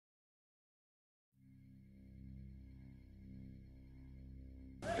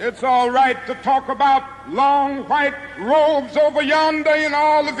It's all right to talk about long white robes over yonder in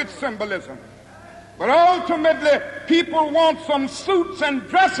all of its symbolism. But ultimately, people want some suits and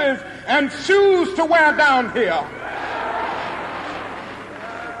dresses and shoes to wear down here.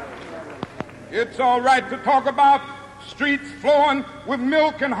 It's all right to talk about streets flowing with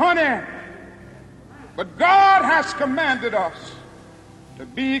milk and honey. But God has commanded us to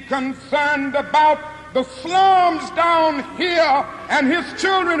be concerned about the slums down here and his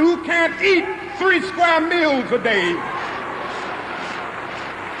children who can't eat 3 square meals a day.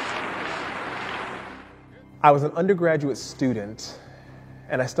 I was an undergraduate student,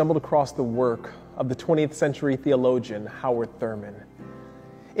 and I stumbled across the work of the 20th century theologian Howard Thurman.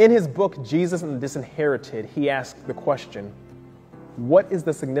 In his book, Jesus and the Disinherited, he asked the question, what is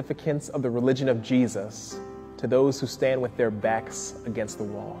the significance of the religion of Jesus to those who stand with their backs against the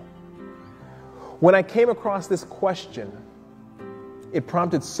wall? When I came across this question, it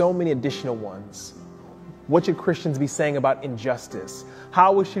prompted so many additional ones. What should Christians be saying about injustice?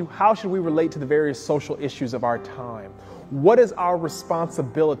 How should we relate to the various social issues of our time? What is our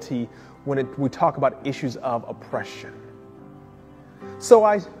responsibility when we talk about issues of oppression? So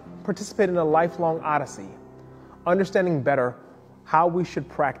I participated in a lifelong odyssey, understanding better how we should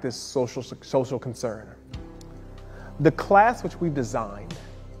practice social concern. The class which we've designed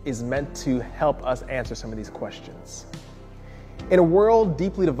is meant to help us answer some of these questions. In a world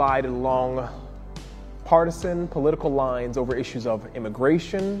deeply divided along partisan political lines over issues of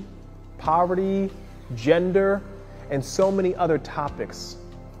immigration, poverty, gender, and so many other topics,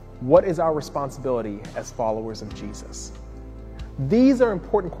 what is our responsibility as followers of Jesus? These are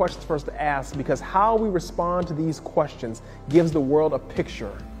important questions for us to ask because how we respond to these questions gives the world a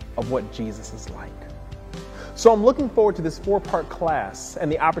picture of what Jesus is like. So I'm looking forward to this 4-part class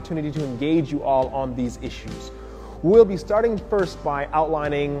and the opportunity to engage you all on these issues. We'll be starting first by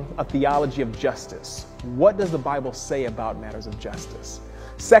outlining a theology of justice. What does the Bible say about matters of justice?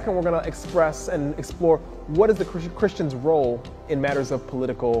 Second, we're going to express and explore what is the Christian's role in matters of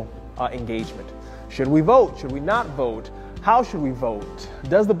political engagement. Should we vote? Should we not vote? How should we vote?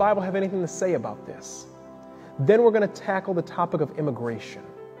 Does the Bible have anything to say about this? Then we're going to tackle the topic of immigration.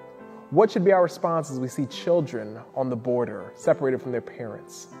 What should be our response as we see children on the border, separated from their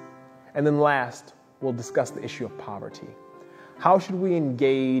parents? And then last, we'll discuss the issue of poverty. How should we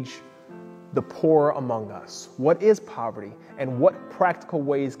engage the poor among us? What is poverty? And what practical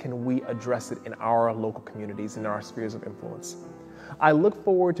ways can we address it in our local communities, in our spheres of influence? I look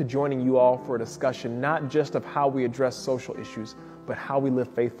forward to joining you all for a discussion not just of how we address social issues, but how we live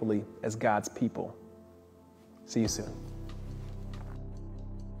faithfully as God's people. See you soon.